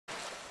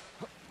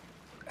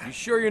You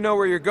sure you know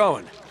where you're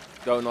going?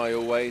 Don't I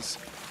always?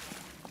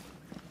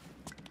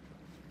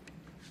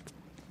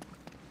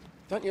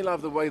 Don't you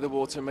love the way the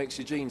water makes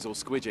your jeans all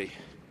squidgy?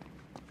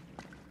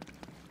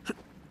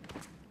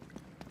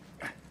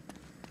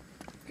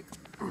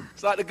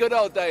 It's like the good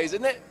old days,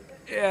 isn't it?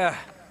 Yeah.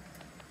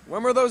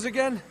 When were those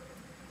again?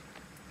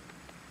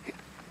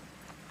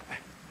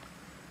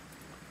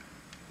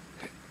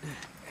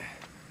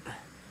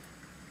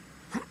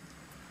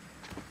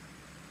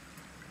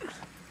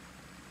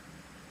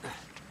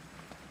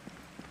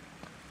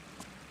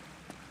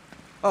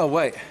 Oh,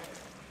 wait.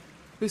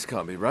 This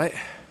can't be right.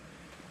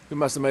 We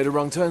must have made a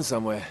wrong turn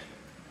somewhere.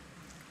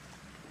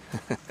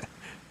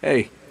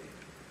 Hey,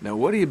 now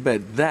what do you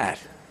bet that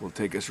will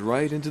take us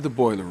right into the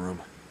boiler room?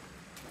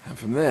 And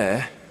from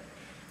there,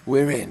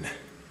 we're in.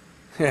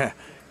 Yeah,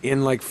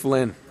 in like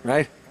Flynn,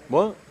 right?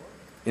 What?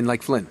 In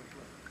like Flynn.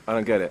 I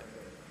don't get it.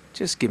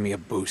 Just give me a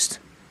boost.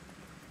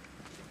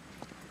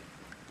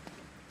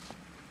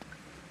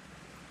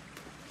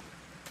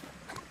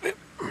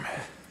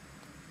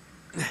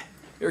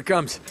 Here it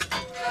comes.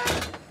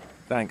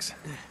 Thanks.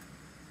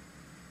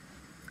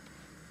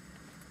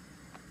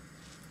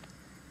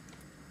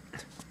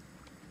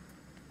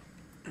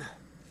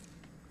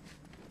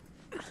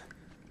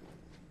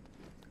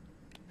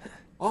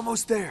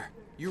 Almost there.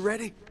 You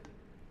ready?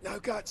 No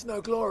guts,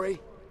 no glory.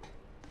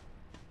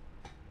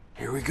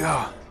 Here we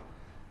go.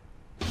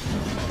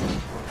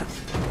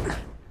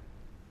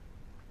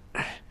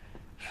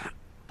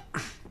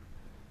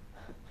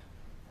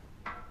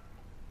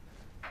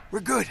 We're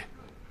good.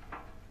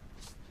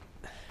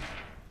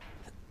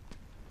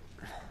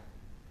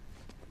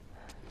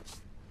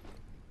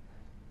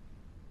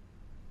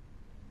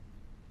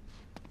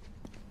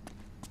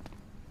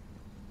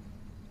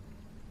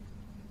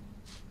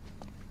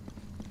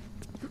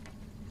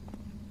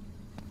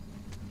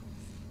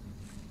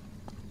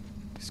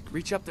 Just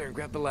reach up there and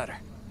grab the ladder.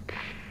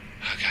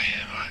 Okay,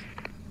 all right.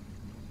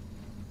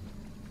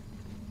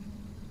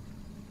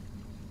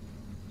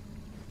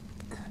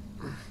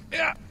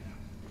 Yeah.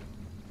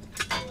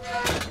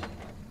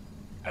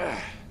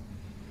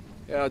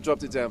 Yeah, I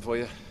dropped it down for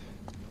you.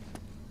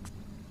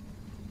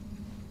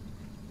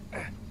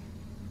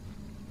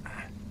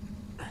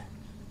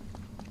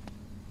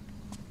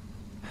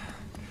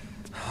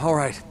 All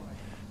right.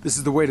 This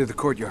is the way to the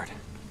courtyard.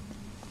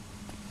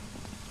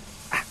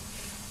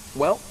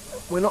 Well,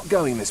 we're not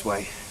going this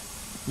way.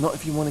 Not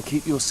if you want to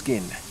keep your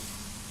skin.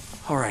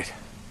 All right.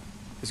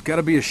 There's got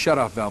to be a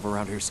shut-off valve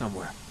around here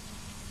somewhere.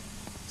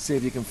 See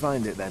if you can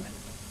find it then.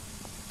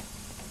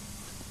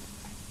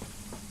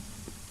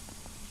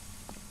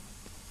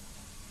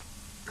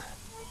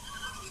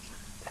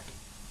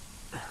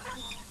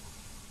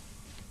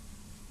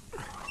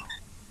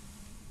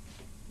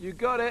 You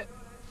got it.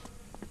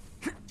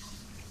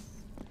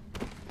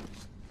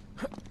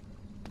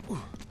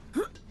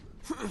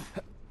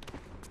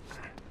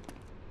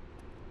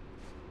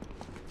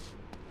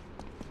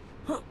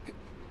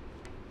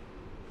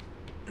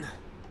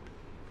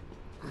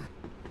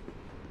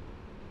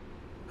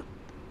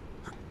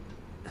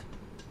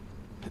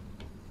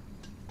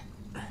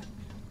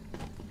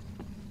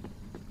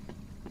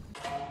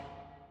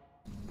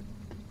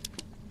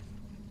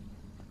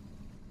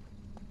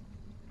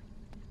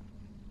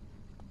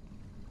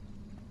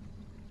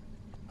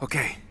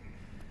 Okay.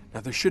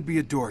 Now there should be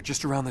a door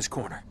just around this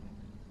corner.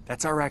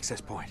 That's our access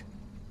point.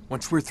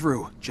 Once we're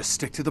through, just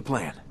stick to the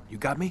plan. You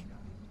got me?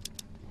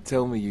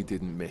 Tell me you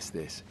didn't miss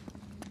this.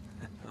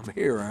 I'm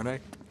here, aren't I?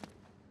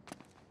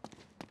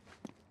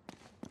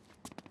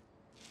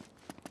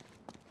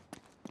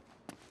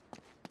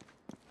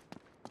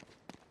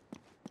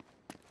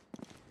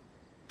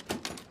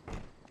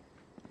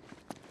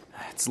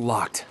 It's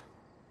locked.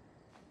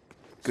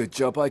 Good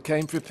job I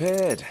came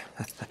prepared.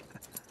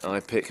 I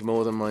pick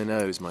more than my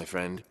nose, my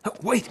friend. Oh,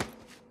 wait!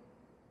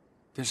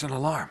 There's an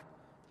alarm.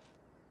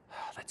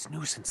 That's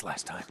new since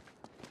last time.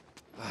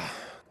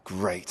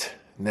 Great.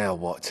 Now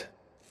what?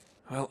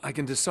 Well, I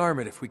can disarm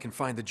it if we can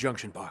find the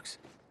junction box.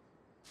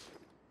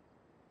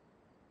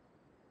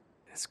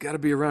 It's gotta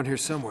be around here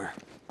somewhere.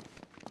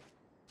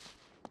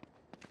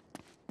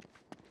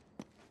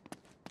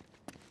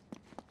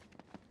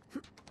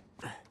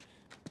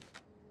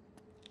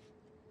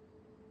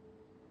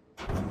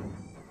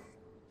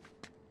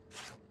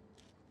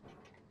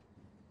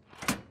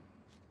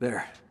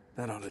 There.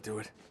 That ought to do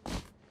it.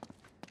 All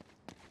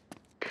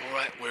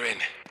right, we're in.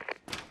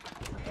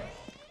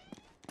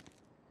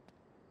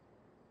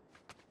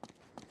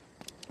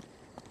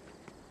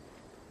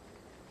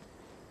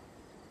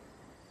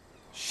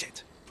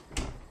 Shit.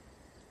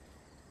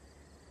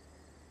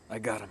 I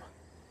got him.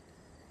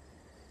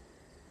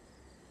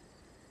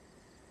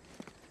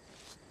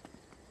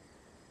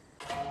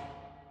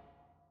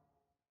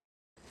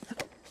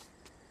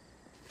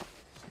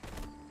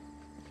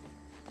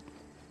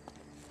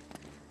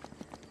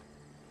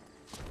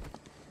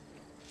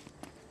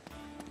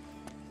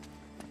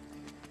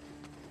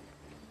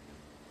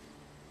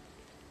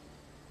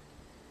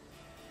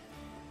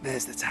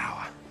 There's the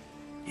tower.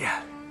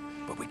 Yeah,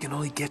 but we can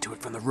only get to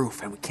it from the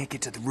roof, and we can't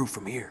get to the roof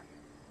from here.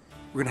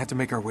 We're gonna have to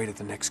make our way to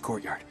the next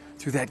courtyard,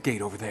 through that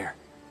gate over there.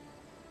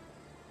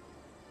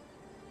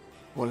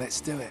 Well,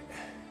 let's do it.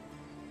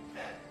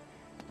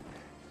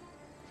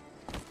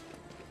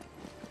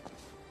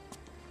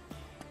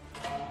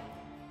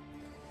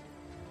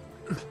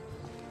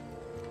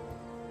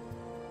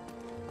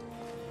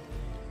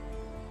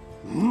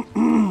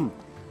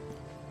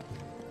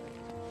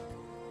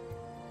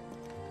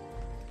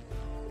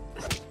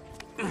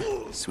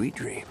 Sweet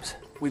dreams.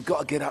 We've got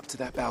to get up to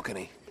that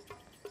balcony.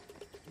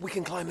 We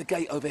can climb the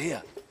gate over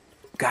here.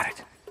 Got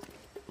it.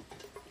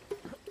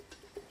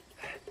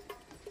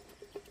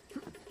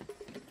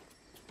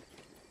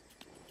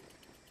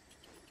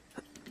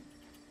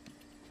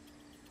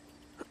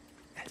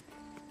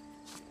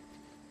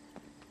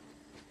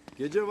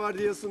 Gece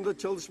vardiyasında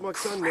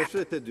çalışmaktan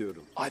nefret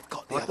ediyorum. I've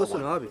got the other Haklısın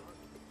one. abi.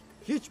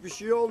 Hiçbir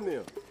şey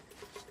olmuyor.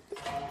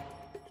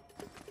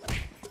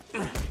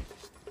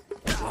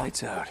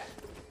 Lights out.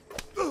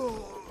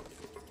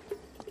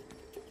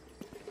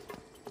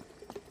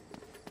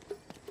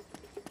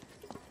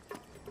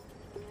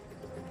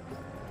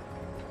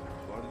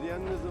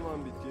 Vardiyan ne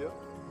zaman bitiyor?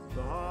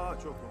 Daha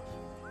çok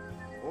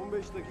var.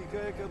 15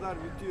 dakikaya kadar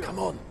bitiyor.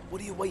 Come on,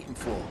 what are you waiting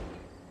for?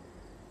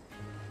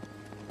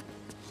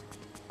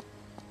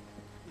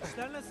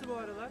 İşler nasıl bu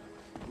aralar?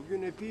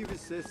 Bugün epey bir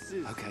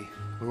sessiz. Okay,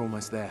 we're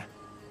almost there.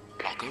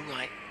 I'll go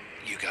right,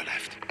 you go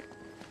left.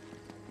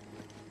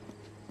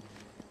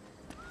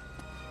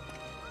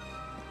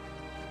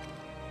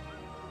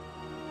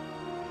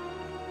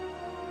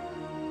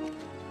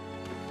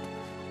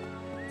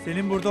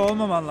 Senin burada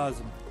olmaman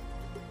lazım.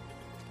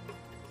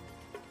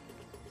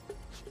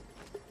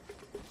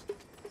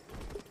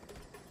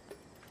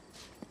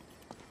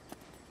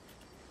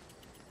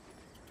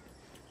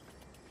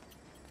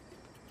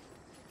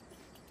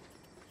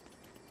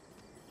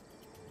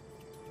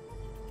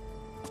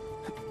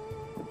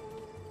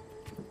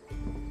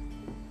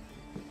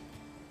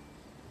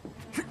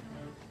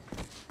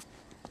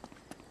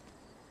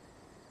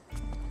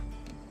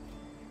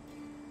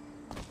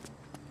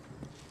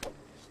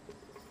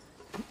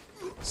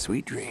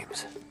 Sweet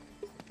dreams.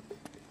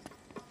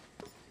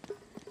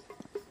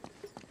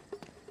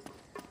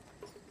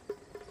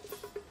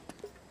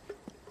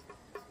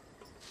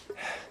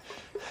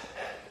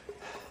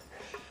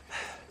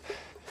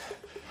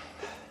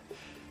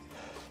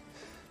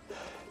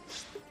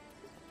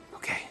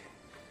 Okay.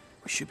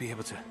 We should be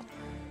able to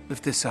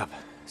lift this up.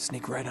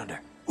 Sneak right under.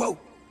 Whoa,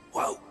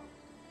 whoa,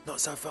 not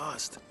so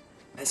fast.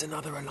 There's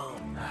another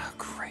alarm. Ah,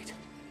 great.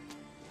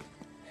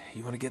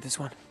 You want to get this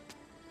one?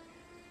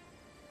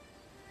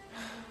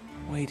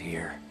 Wait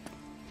here.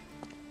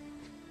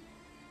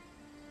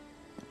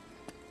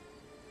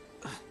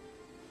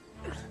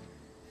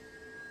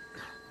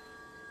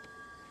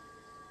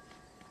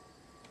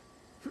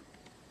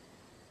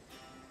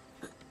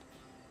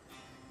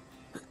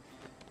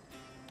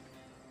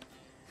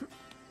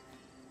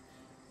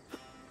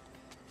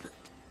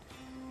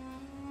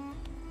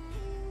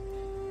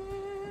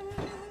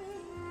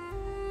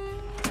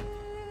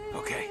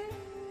 Okay,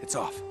 it's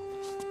off.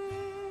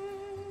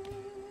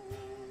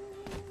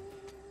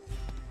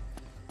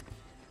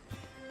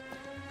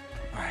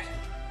 All right.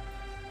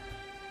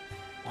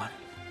 1,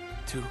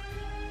 2,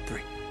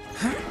 3.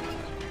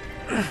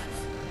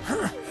 All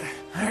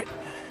right,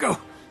 go.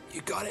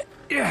 You got it?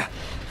 Yeah.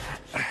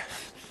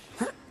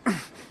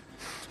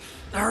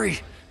 Hurry.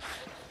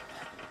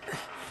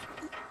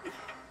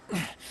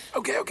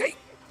 Okay, okay.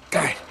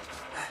 All right.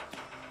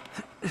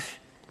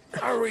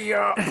 Hurry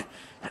up.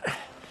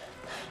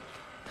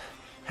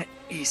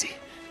 Easy.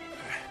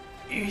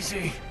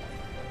 Easy.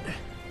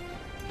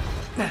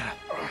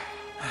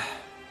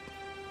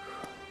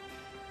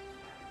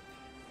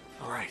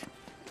 All right.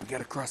 We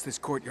gotta cross this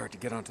courtyard to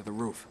get onto the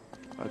roof.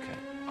 Okay,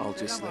 I'll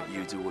just let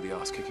you do all the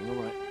ass kicking, all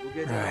right? Bu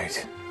gece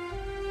Right.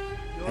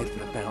 Head for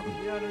the fountain.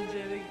 bir an önce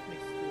eve gitmek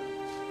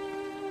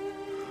istiyorum.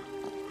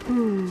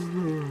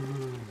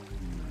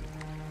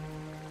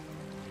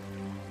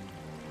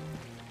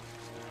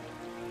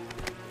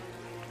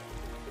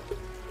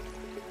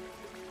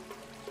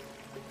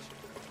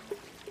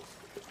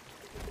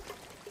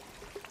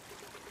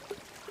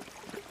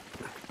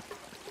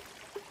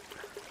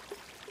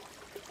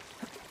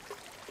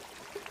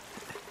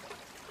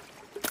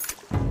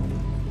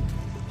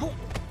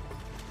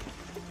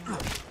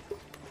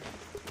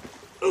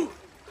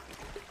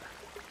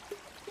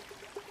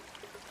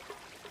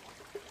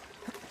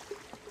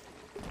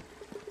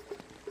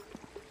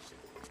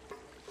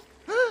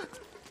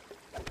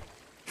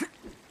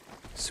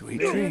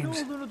 Sweet Ne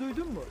dreams. olduğunu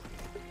duydun mu?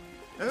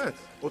 Evet,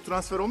 o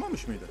transfer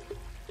olmamış mıydı?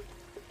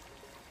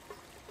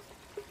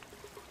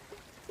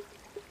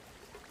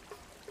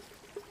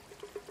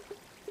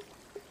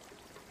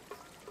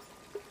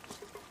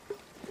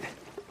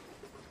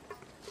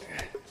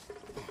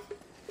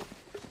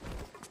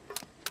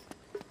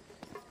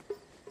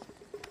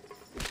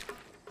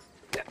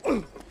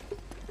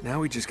 Now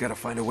we just gotta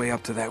find a way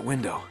up to that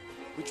window.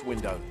 Which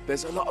window?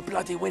 There's a lot of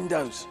bloody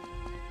windows.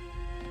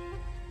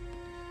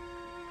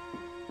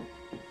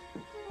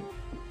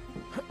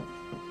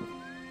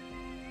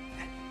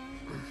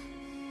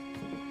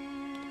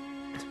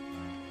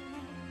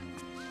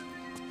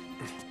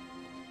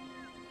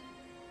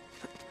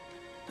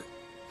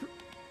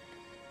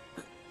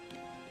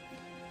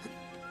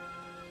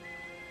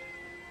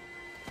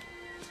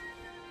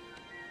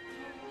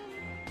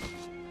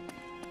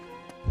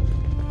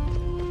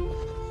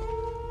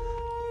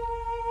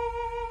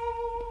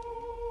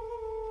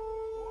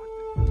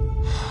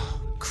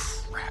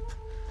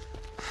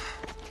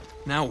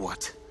 Now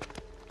what?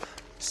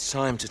 It's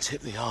time to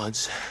tip the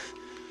odds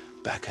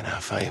back in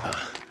our favor.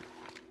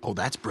 Oh,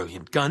 that's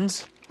brilliant.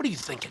 Guns? What are you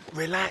thinking?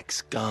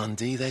 Relax,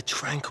 Gandhi. They're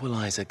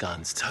tranquilizer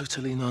guns,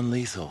 totally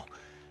non-lethal.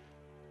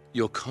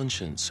 Your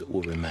conscience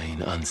will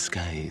remain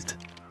unscathed.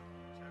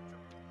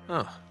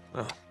 Oh,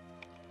 well,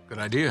 good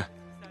idea.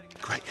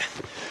 Great.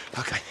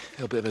 Okay, a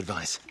little bit of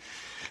advice.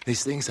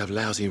 These things have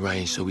lousy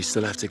range, so we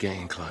still have to get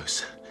in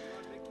close.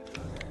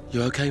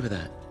 You okay with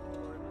that?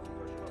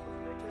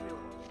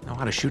 Know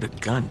how to shoot a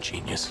gun,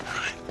 genius.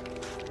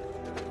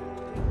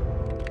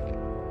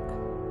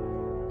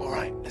 All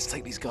right, let's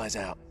take these guys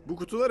out. Bu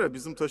kutulara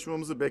bizim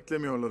taşımamızı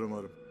beklemiyorlar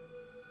umarım.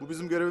 Bu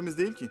bizim görevimiz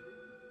değil ki.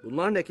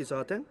 Bunlar ne ki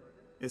zaten?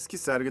 Eski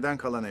sergiden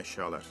kalan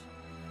eşyalar.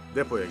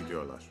 Depoya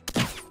gidiyorlar.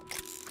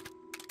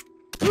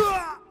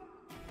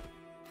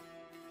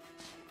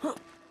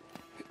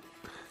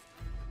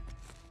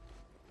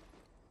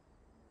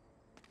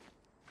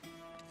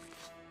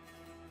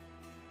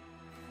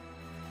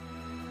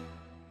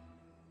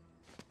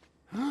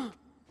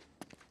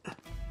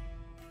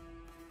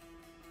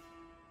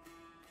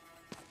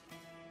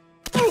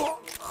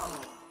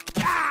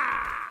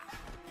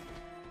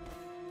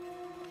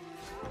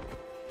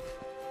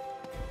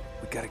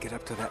 We gotta get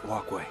up to that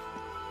walkway.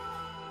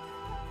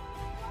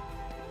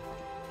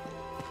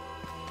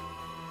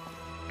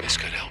 This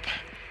could help.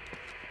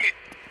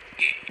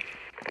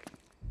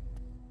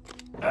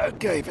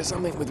 Okay, for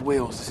something with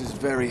wheels, this is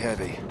very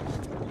heavy.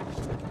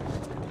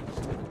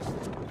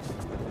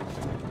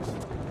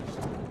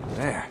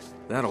 There,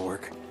 that'll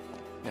work.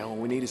 Now all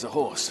we need is a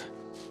horse.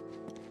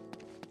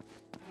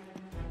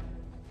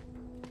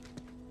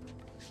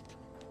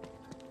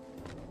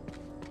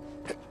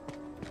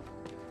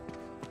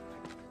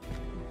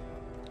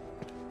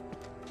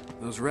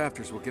 Those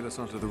rafters will get us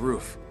onto the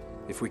roof,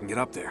 if we can get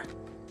up there.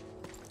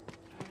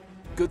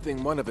 Good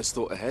thing one of us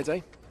thought ahead,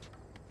 eh?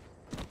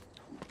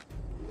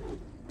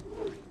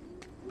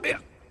 Yeah.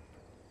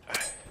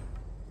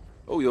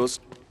 All yours.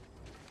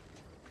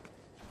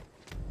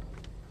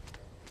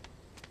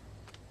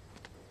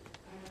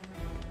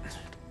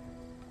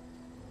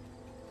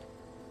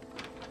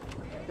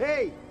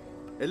 Hey!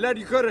 Eller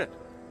yukarı.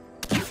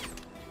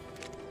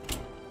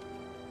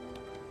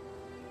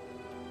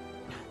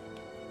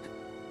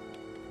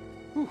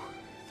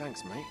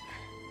 Thanks, mate.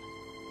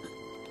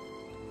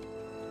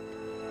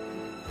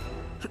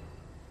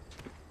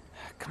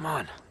 Come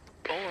on.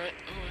 All right,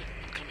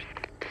 I'm coming.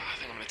 I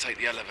think I'm gonna take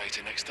the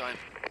elevator next time.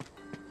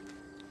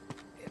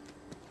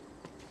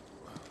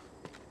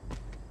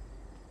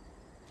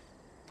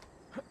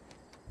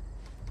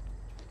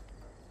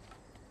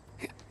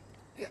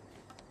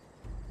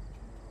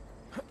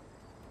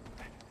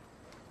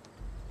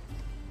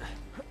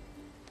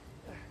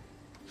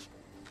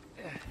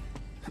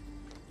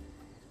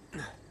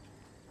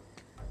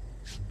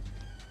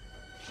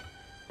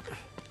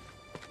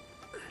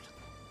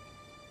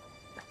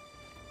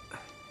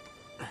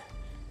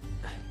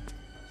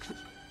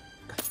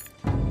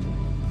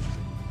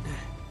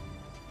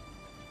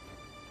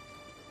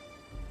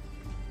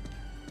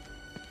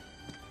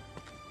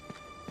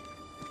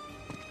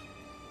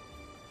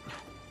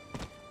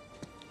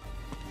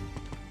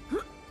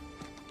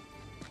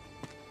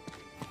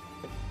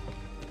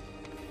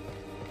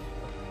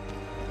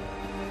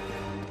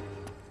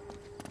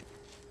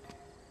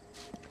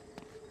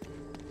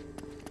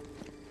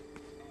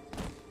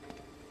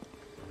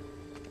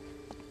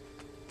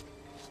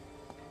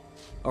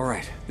 All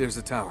right, there's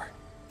the tower.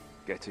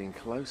 Getting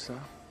closer.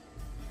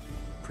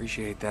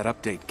 Appreciate that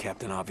update,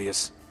 Captain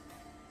Obvious.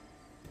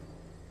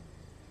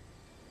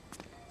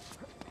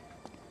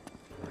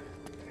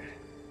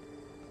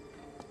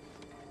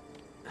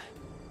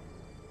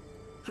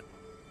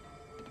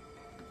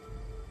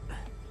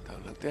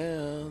 Don't look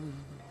down.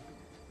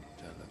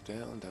 Don't look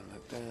down, don't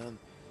look down.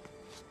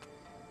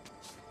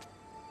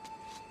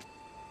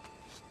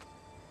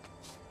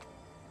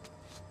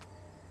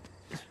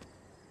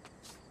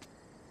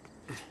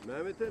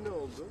 Mehmet'e ne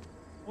oldu?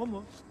 O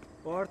mu?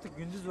 O artık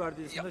gündüz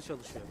vardiyasında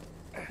çalışıyor.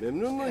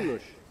 Memnun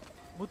muymuş?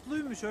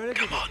 Mutluymuş öyle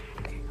dedi.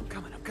 I'm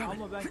coming.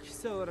 Ama ben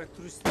kişisel olarak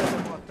turistlerle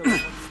muhatap olmak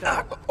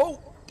istemem. Oh!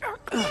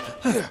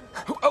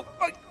 Oh!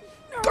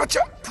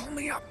 Gotcha! Pull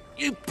me up.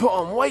 You put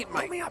on weight,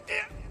 mate. Pull me up.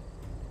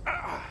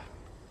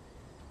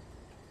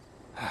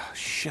 Oh,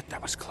 shit,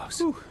 that was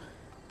close. All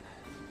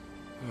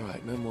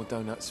right, no more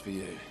donuts for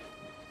you.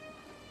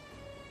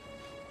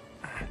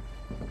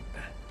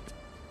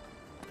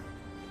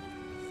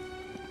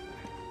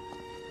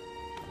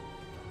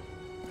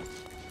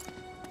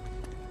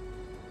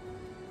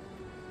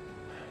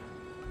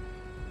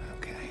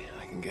 Okay,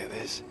 I can get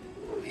this.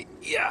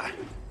 Yeah.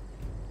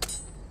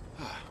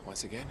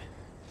 Once again,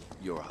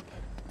 you're up.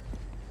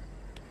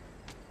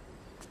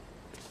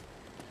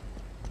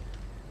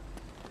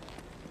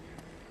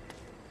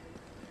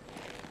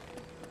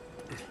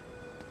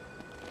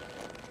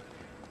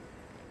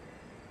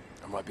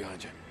 I'm right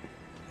behind you.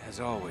 As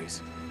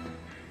always.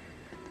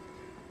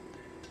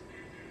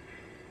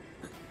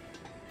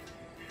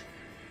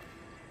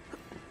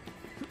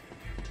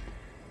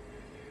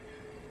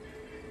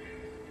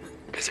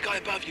 There's a guy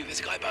above above you. There's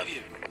a guy above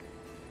you.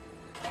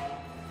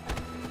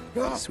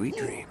 Sweet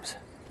dreams.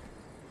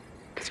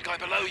 There's a guy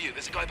below you.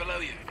 There's a guy below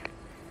you.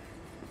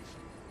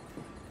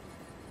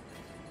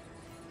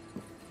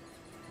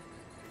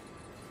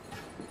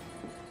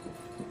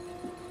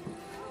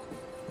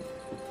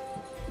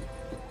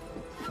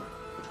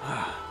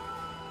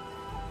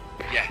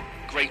 Yeah,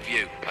 great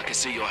view. I can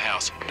see your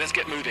house. Let's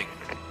get moving.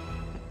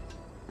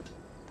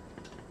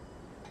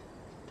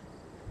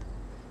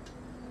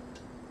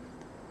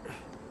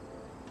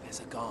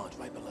 There's a guard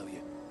right below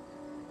you.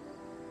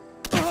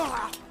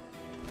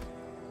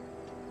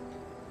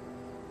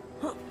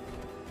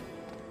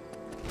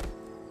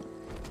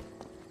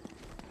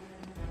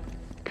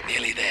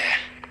 Nearly there.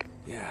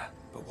 Yeah,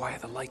 but why are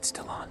the lights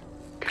still on?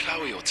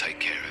 Chloe will take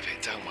care of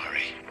it, don't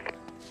worry.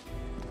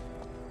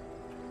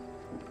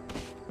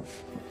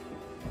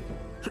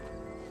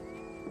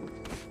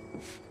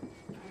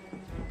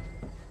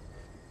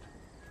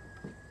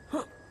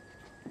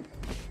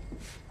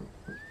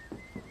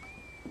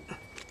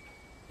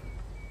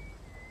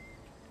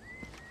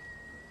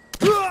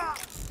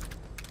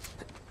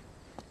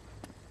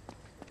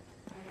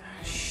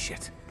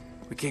 Shit.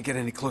 We can't get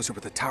any closer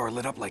with the tower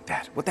lit up like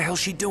that. What the hell's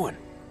she doing?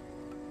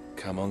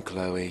 Come on,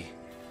 Chloe.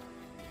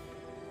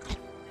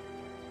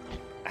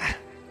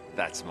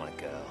 That's my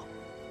girl.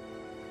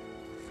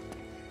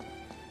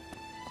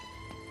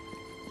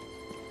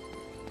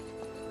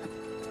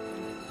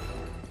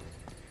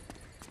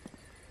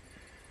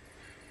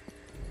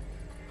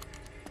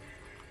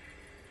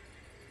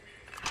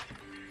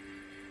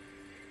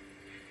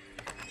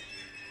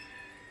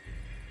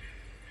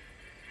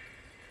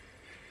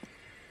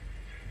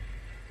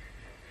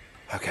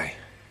 Okay.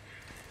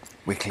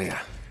 We're clear.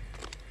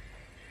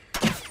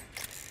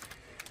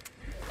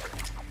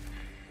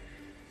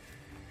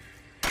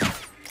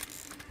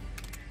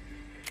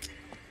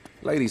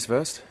 Ladies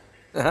first.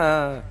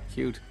 Ah,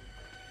 cute.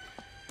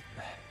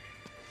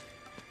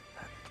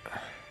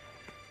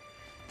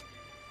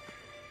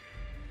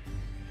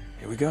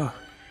 Here we go.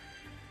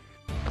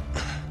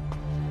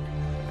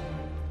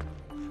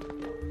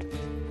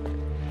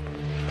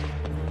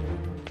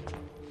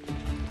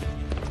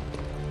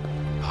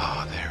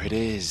 Oh, there it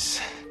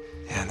is.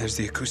 Yeah, there's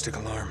the acoustic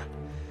alarm.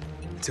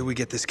 Until we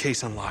get this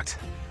case unlocked,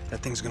 that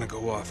thing's gonna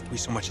go off if we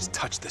so much as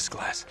touch this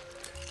glass.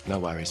 No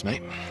worries,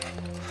 mate.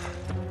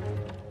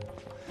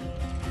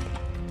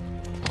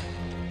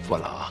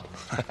 Voila.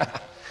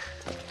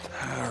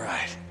 All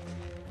right.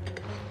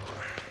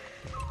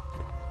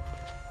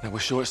 Now, we're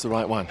sure it's the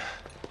right one.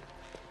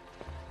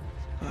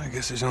 I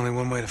guess there's only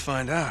one way to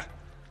find out.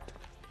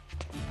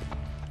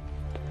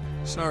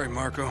 Sorry,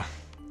 Marco.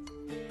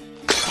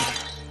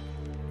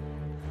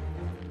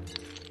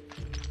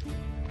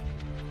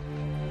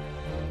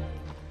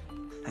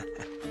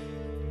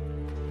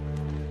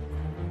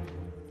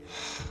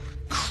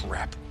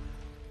 Crap.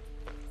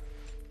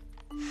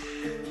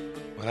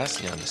 Well,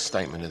 that's the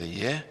understatement of the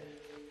year.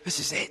 This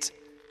is it.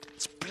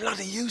 It's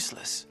bloody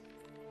useless.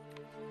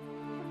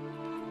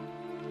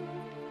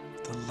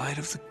 The light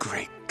of the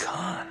Great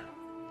Khan.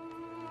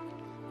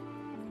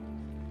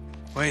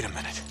 Wait a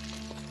minute.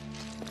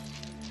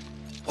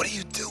 What are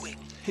you doing?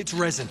 It's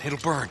resin. It'll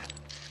burn.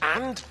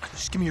 And?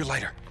 Just give me your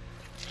lighter.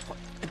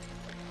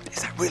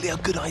 Is that really a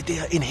good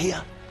idea in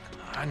here?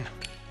 Come on.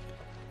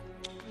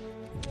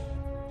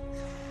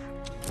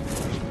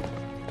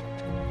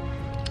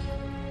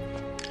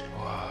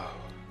 Whoa.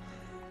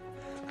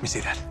 Let me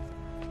see that.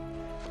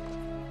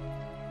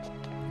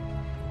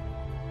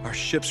 Our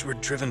ships were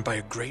driven by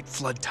a great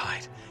flood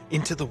tide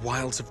into the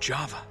wilds of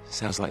Java.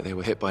 Sounds like they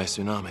were hit by a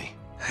tsunami.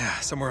 Yeah,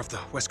 somewhere off the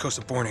west coast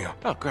of Borneo.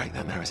 Oh, great.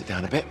 That narrows it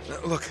down a bit.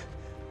 Look,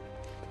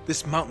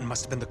 this mountain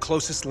must have been the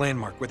closest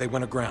landmark where they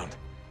went aground.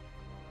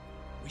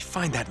 We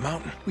find that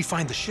mountain, we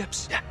find the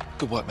ships. Yeah,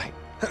 good work, mate.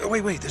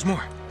 Wait, there's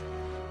more.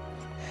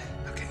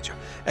 Okay, Joe.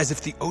 As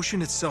if the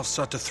ocean itself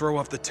sought to throw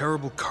off the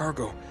terrible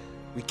cargo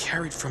we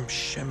carried from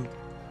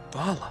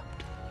Shambhala.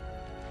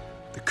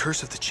 The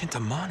curse of the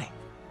Chintamani.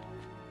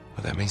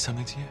 Will that mean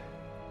something to you?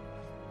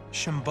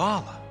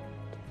 Shambhala.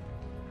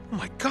 Oh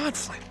my God,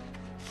 Flynn.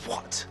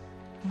 What?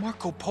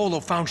 Marco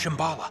Polo found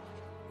Shambhala.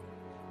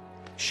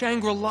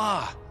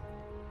 Shangri-La.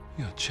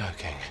 You're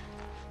joking.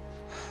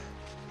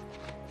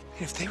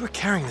 If they were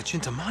carrying the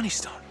Chintamani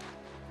stone,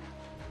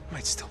 it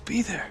might still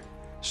be there.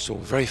 It's all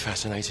very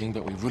fascinating,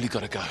 but we really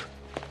gotta go.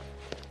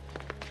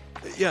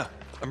 Yeah,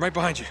 I'm right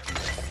behind you.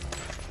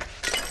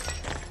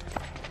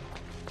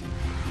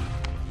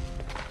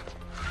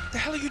 The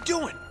hell are you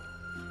doing?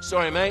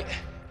 Sorry, mate.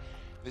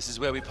 This is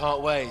where we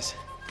part ways.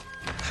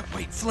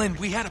 Wait, Flynn,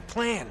 we had a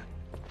plan.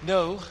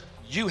 No,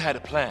 you had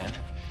a plan.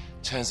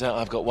 Turns out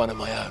I've got one of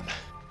my own.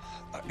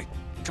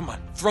 Come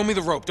on, throw me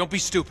the rope. Don't be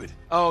stupid.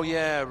 Oh,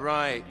 yeah,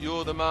 right.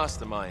 You're the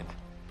mastermind.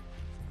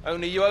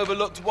 Only you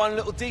overlooked one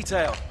little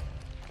detail.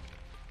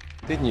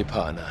 Didn't you,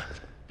 partner?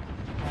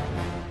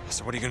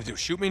 So what are you gonna do,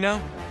 shoot me now?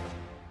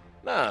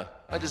 No,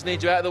 I just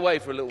need you out of the way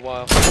for a little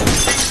while.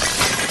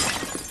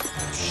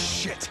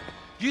 Shit.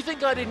 You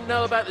think I didn't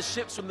know about the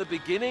ships from the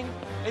beginning?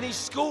 Any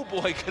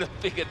schoolboy could have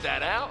figured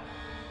that out.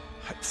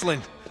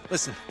 Flynn,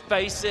 listen.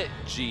 Face it,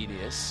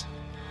 genius.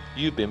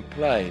 You've been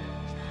played.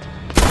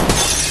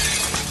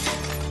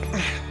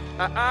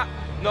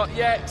 Not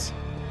yet.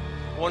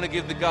 I want to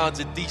give the guards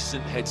a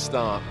decent head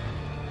start.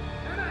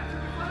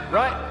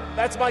 Right,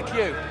 that's my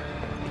cue.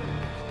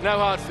 No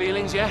hard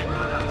feelings, yeah?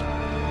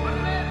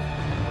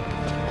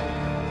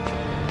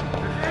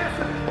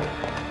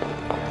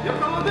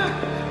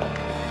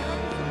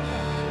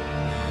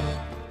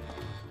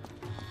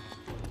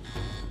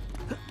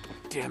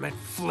 Damn it,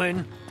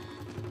 Flynn.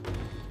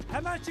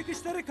 Hemen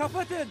çıkışları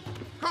kapatın.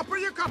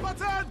 Kapıyı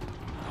kapatın!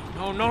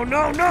 No, no,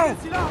 no, no!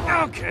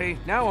 Okay,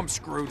 now I'm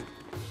screwed.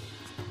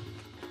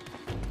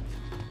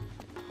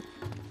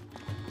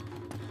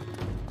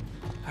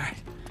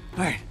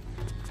 All right.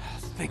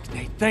 Think,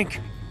 Nate, think.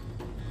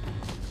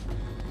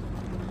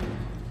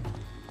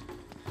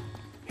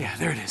 Yeah,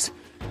 there it is.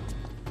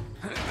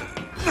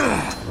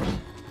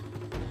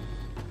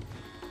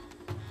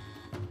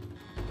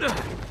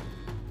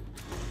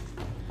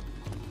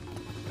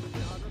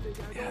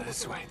 Yeah,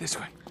 this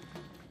way.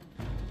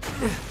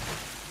 All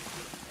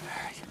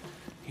right.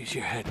 Use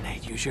your head,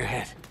 Nate, use your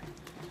head.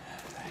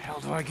 How the hell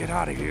do I get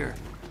out of here?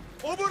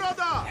 O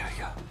burada!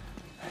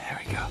 There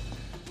we go.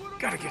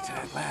 Gotta get to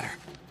that ladder.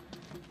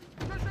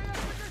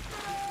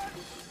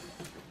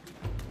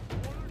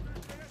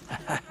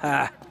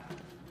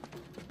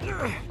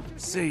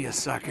 See ya,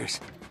 suckers.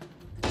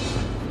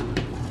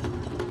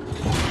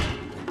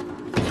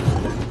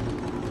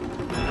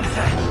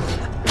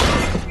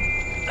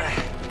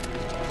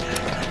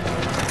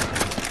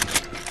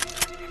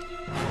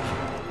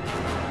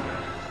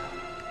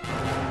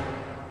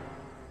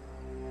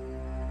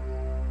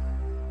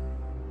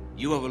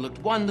 You overlooked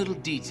one little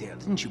detail,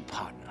 didn't you,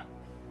 partner?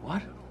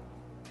 What?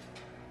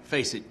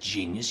 Face it,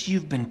 genius,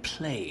 you've been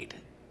played.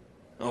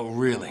 Oh,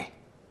 really?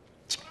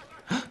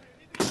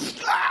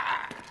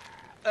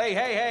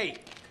 Hey!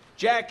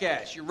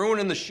 Jackass, you're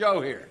ruining the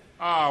show here.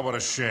 Ah, what a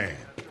shame.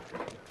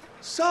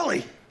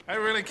 Sully! I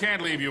really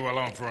can't leave you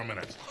alone for a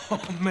minute. Oh,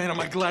 man, am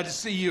I glad to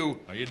see you.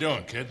 How you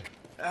doing, kid?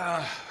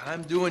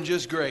 I'm doing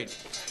just great.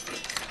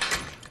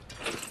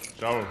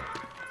 So,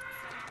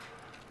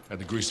 had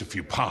to grease a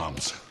few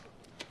palms.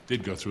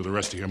 Did go through the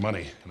rest of your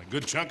money, and a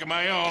good chunk of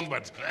my own,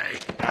 but hey.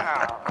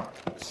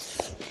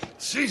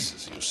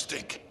 Jesus, you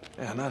stink.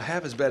 Yeah, not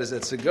half as bad as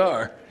that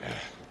cigar.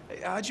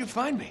 Hey, how'd you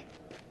find me?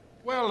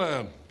 Well,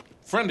 a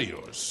friend of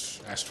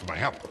yours asked for my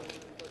help.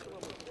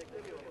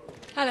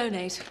 Hello,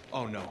 Nate.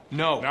 Oh, no.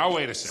 No. Now,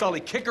 wait a second. Sully,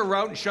 kick her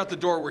out and shut the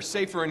door. We're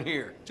safer in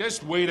here.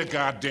 Just wait a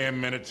goddamn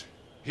minute.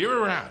 Hear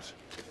her out.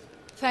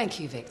 Thank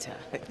you, Victor.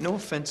 Hey, no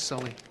offense,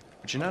 Sully,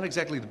 but you're not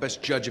exactly the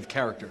best judge of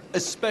character,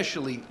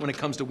 especially when it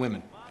comes to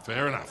women.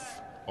 Fair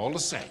enough. All the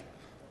same.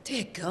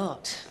 Dear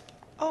God.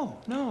 Oh,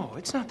 no,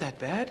 it's not that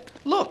bad.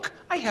 Look,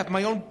 I have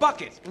my own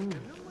bucket.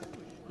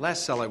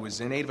 Last cell I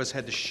was in, 8 of us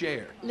had to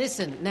share.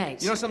 Listen,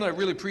 Nate. You know something? I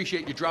really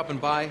appreciate you dropping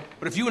by,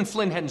 but if you and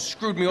Flynn hadn't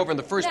screwed me over in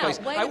the first Now,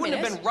 place, wait I a wouldn't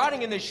have minute. been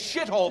rotting in this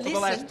shithole for the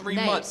last Listen, 3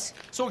 Nate. months.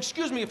 So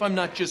excuse me if I'm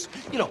not just,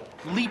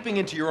 leaping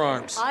into your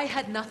arms. I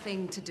had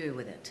nothing to do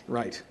with it.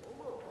 Right.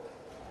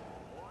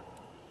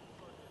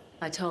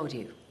 I told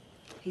you.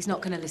 He's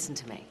not going to listen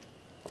to me.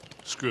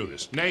 Screw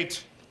this.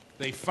 Nate,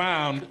 they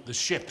found the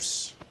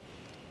ships.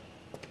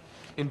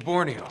 In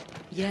Borneo.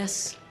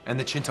 Yes. And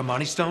the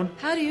Chintamani stone?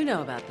 How do you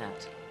know about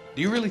that?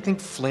 Do you really think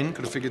Flynn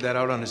could have figured that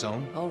out on his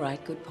own? All right,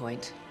 good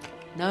point.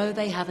 No,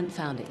 they haven't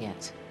found it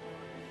yet.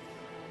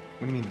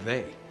 What do you mean,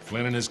 they?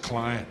 Flynn and his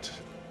client,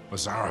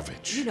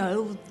 Lazarovich. You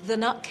know, the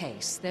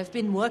nutcase. They've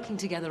been working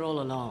together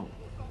all along.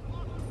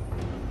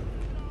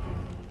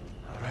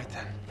 All right,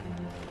 then.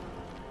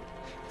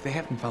 If they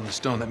haven't found the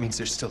stone, that means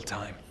there's still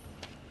time.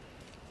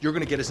 You're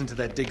gonna get us into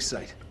that dig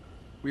site.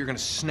 We are gonna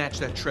snatch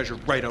that treasure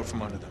right out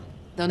from under them.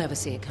 They'll never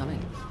see it coming.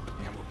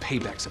 Yeah, well,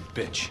 payback's a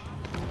bitch.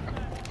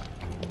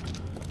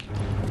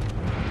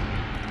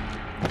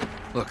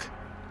 Look,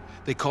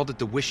 they called it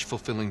the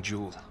wish-fulfilling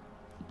jewel.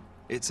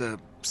 It's a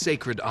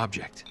sacred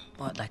object.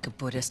 What, like a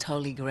Buddhist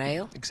holy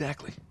grail?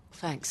 Exactly.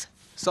 Thanks.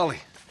 Sully,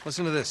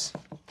 listen to this.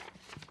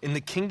 In the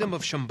kingdom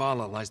of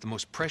Shambhala lies the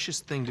most precious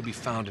thing to be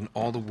found in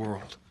all the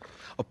world.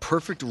 A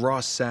perfect raw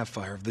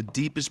sapphire of the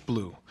deepest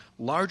blue,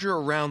 larger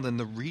around than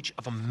the reach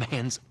of a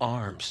man's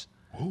arms.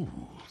 Ooh,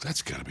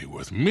 that's gotta be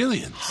worth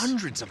millions.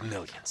 Hundreds of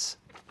millions.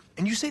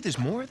 And you say there's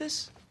more of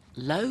this?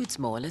 Loads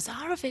more.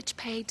 Lazarovich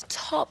paid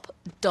top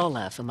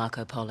dollar for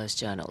Marco Polo's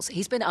journals.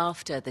 He's been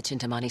after the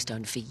Chintamani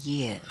stone for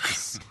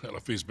years. Well,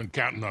 if he's been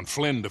counting on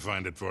Flynn to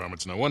find it for him,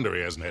 it's no wonder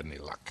he hasn't had any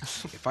luck.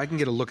 If I can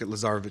get a look at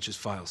Lazarovich's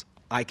files,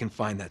 I can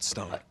find that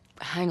stone.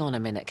 Hang on a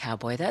minute,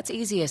 cowboy. That's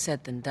easier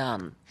said than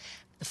done.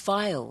 The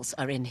files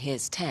are in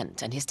his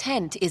tent, and his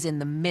tent is in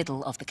the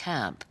middle of the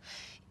camp.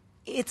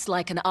 It's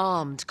like an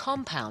armed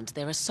compound.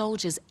 There are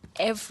soldiers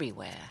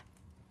everywhere.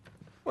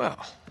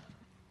 Well,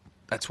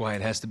 that's why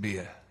it has to be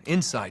an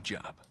inside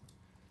job.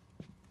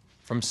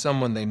 From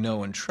someone they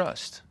know and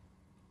trust.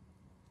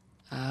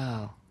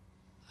 Oh.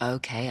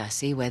 Okay, I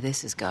see where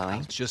this is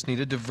going. Just need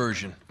a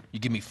diversion. You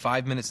give me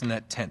 5 minutes in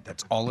that tent,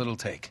 that's all it'll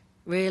take.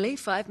 Really?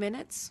 5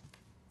 minutes?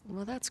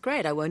 Well, that's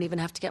great. I won't even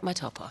have to get my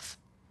top off.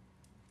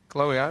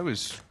 Chloe, I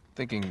was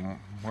thinking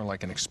more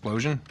like an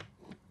explosion.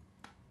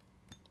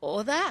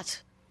 Or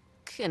that.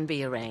 Can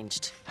be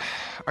arranged.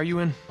 Are you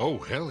in? Oh,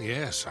 hell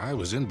yes. I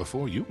was in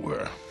before you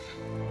were.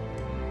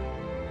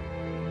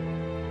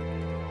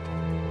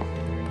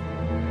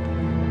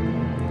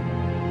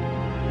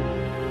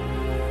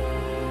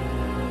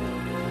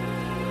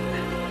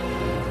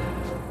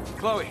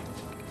 Chloe,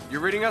 you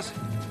reading us?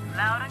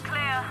 Loud and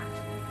clear.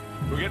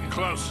 We're getting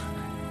close.